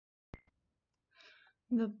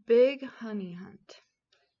The Big Honey Hunt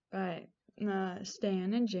by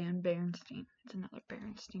Stan and Jan Berenstain. It's another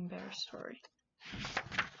Berenstain Bear story.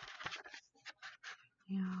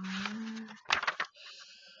 Yeah.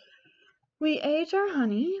 We ate our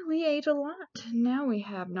honey, we ate a lot. Now we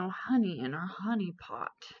have no honey in our honey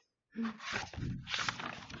pot.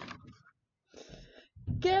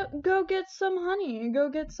 Go get some honey, go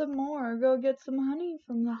get some more, go get some honey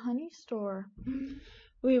from the honey store.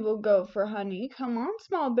 We will go for honey. Come on,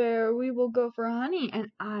 small bear, we will go for honey,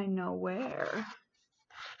 and I know where.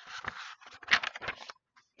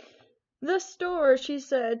 The store, she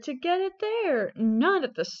said, to get it there. Not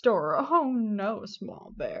at the store. Oh no,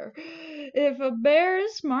 small bear. If a bear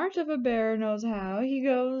is smart, if a bear knows how, he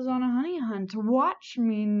goes on a honey hunt. Watch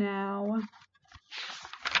me now.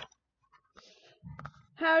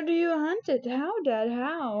 How do you hunt it? How, Dad,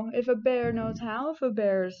 how? If a bear knows how, if a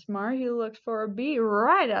bear is smart, he looks for a bee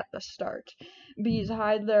right at the start. Bees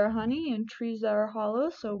hide their honey in trees that are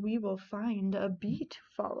hollow, so we will find a bee to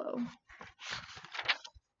follow.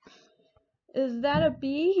 Is that a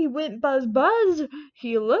bee? He went buzz buzz.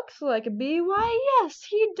 He looks like a bee. Why, yes,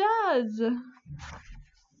 he does.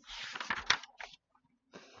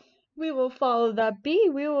 We will follow that bee.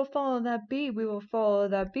 We will follow that bee. We will follow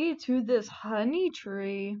that bee to this honey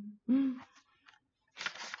tree.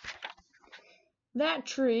 That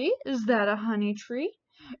tree, is that a honey tree?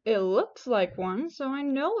 It looks like one, so I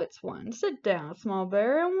know it's one. Sit down, small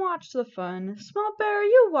bear, and watch the fun. Small bear,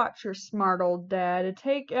 you watch your smart old dad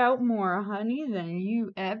take out more honey than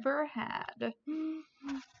you ever had.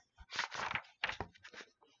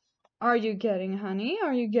 Are you getting honey?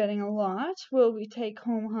 Are you getting a lot? Will we take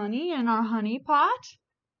home honey in our honey pot?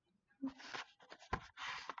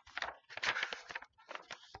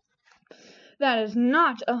 That is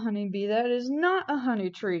not a honeybee. That is not a honey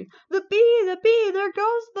tree. The bee, there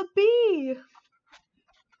goes the bee.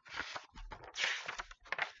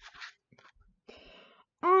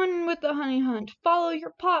 On with the honey hunt. Follow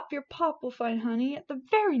your pop will find honey at the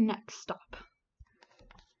very next stop.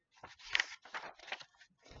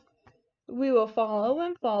 We will follow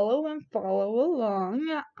and follow and follow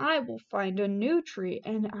along. I will find a new tree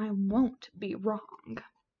and I won't be wrong.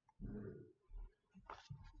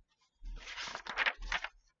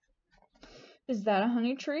 Is that a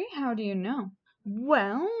honey tree? How do you know?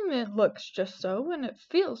 Well, it looks just so and it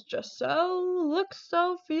feels just so. Looks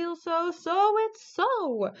so, feels so, so it's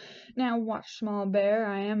so. Now watch, small bear,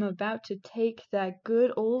 I am about to take that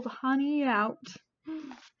good old honey out.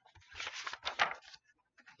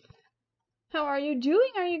 How are you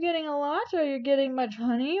doing? Are you getting a lot? Are you getting much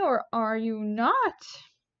honey or are you not?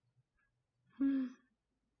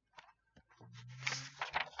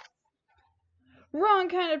 Wrong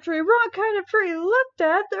kind of tree, wrong kind of tree. Look,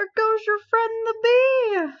 Dad, there goes your friend the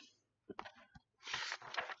bee.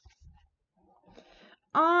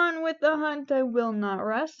 On with the hunt, I will not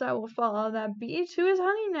rest. I will follow that bee to his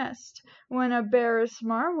honey nest. When a bear is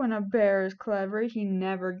smart, when a bear is clever, he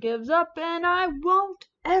never gives up, and I won't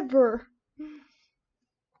ever.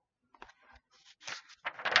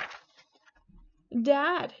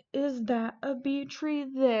 Dad, is that a bee tree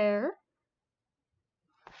there?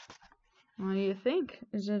 What do you think?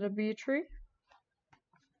 Is it a bee tree?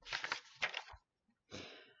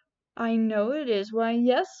 I know it is. Why,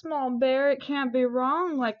 yes, small bear, it can't be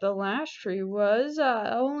wrong like the last tree was.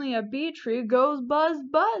 Only a bee tree goes buzz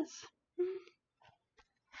buzz.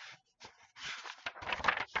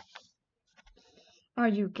 Are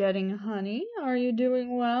you getting honey? Are you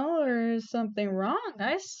doing well, or is something wrong?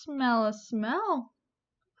 I smell a smell.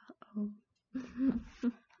 Uh-oh.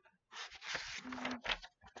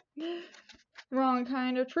 Wrong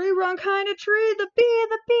kind of tree, wrong kind of tree. The bee,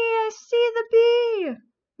 I see the bee.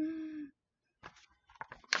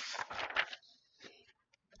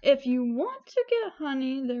 If you want to get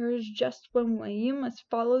honey, there is just one way. You must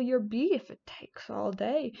follow your bee if it takes all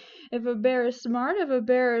day. If a bear is smart, if a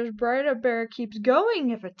bear is bright, a bear keeps going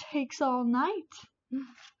if it takes all night.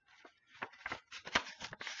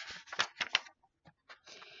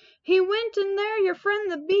 He went in there, your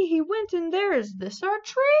friend the bee, he went in there. Is this our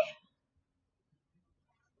tree?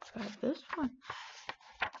 Try this one.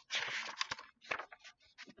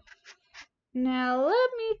 Now let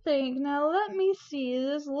me think, now let me see,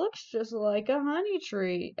 this looks just like a honey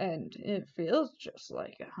tree, and it feels just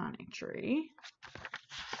like a honey tree.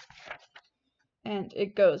 And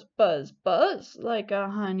it goes buzz buzz like a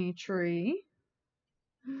honey tree.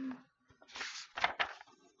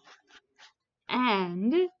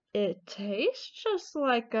 And it tastes just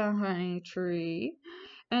like a honey tree.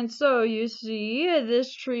 And so you see,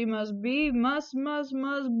 this tree must be a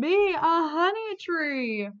honey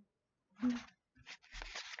tree.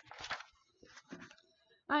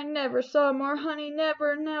 I never saw more honey,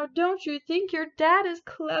 never. Now, don't you think your dad is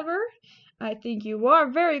clever? I think you are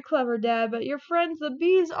very clever, Dad, but your friends the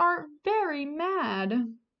bees are very mad.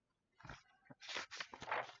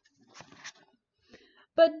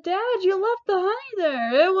 But, Dad, you left the honey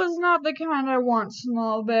there. It was not the kind I want,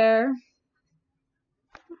 Small Bear.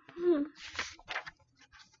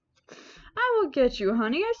 I will get you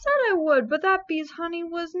honey. I said I would, but that bee's honey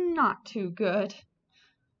was not too good.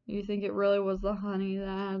 You think it really was the honey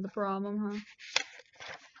that had the problem,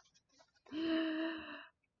 huh?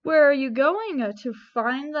 Where are you going? To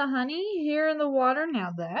find the honey here in the water?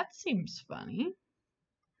 Now that seems funny.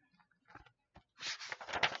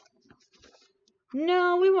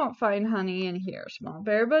 No, we won't find honey in here, Small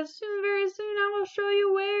Bear, but soon, very soon, I will show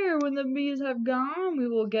you where. When the bees have gone, we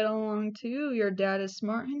will get along too. Your dad is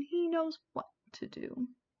smart and he knows what to do.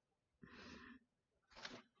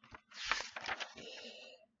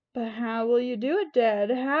 But how will you do it,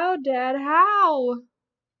 Dad? How, Dad, how?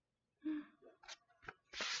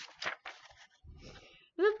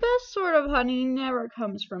 The best sort of honey never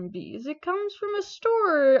comes from bees. It comes from a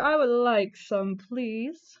store. I would like some,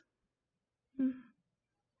 please.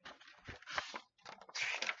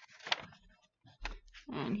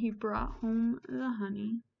 And he brought home the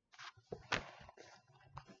honey.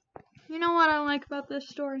 You know what I like about this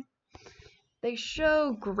story? They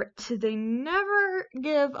show grit. They never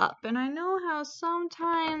give up. And I know how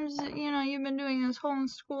sometimes, you've been doing this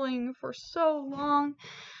homeschooling for so long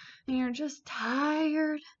and you're just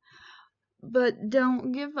tired. But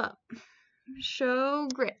don't give up. Show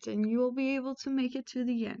grit and you will be able to make it to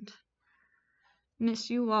the end.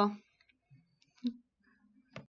 Miss you all.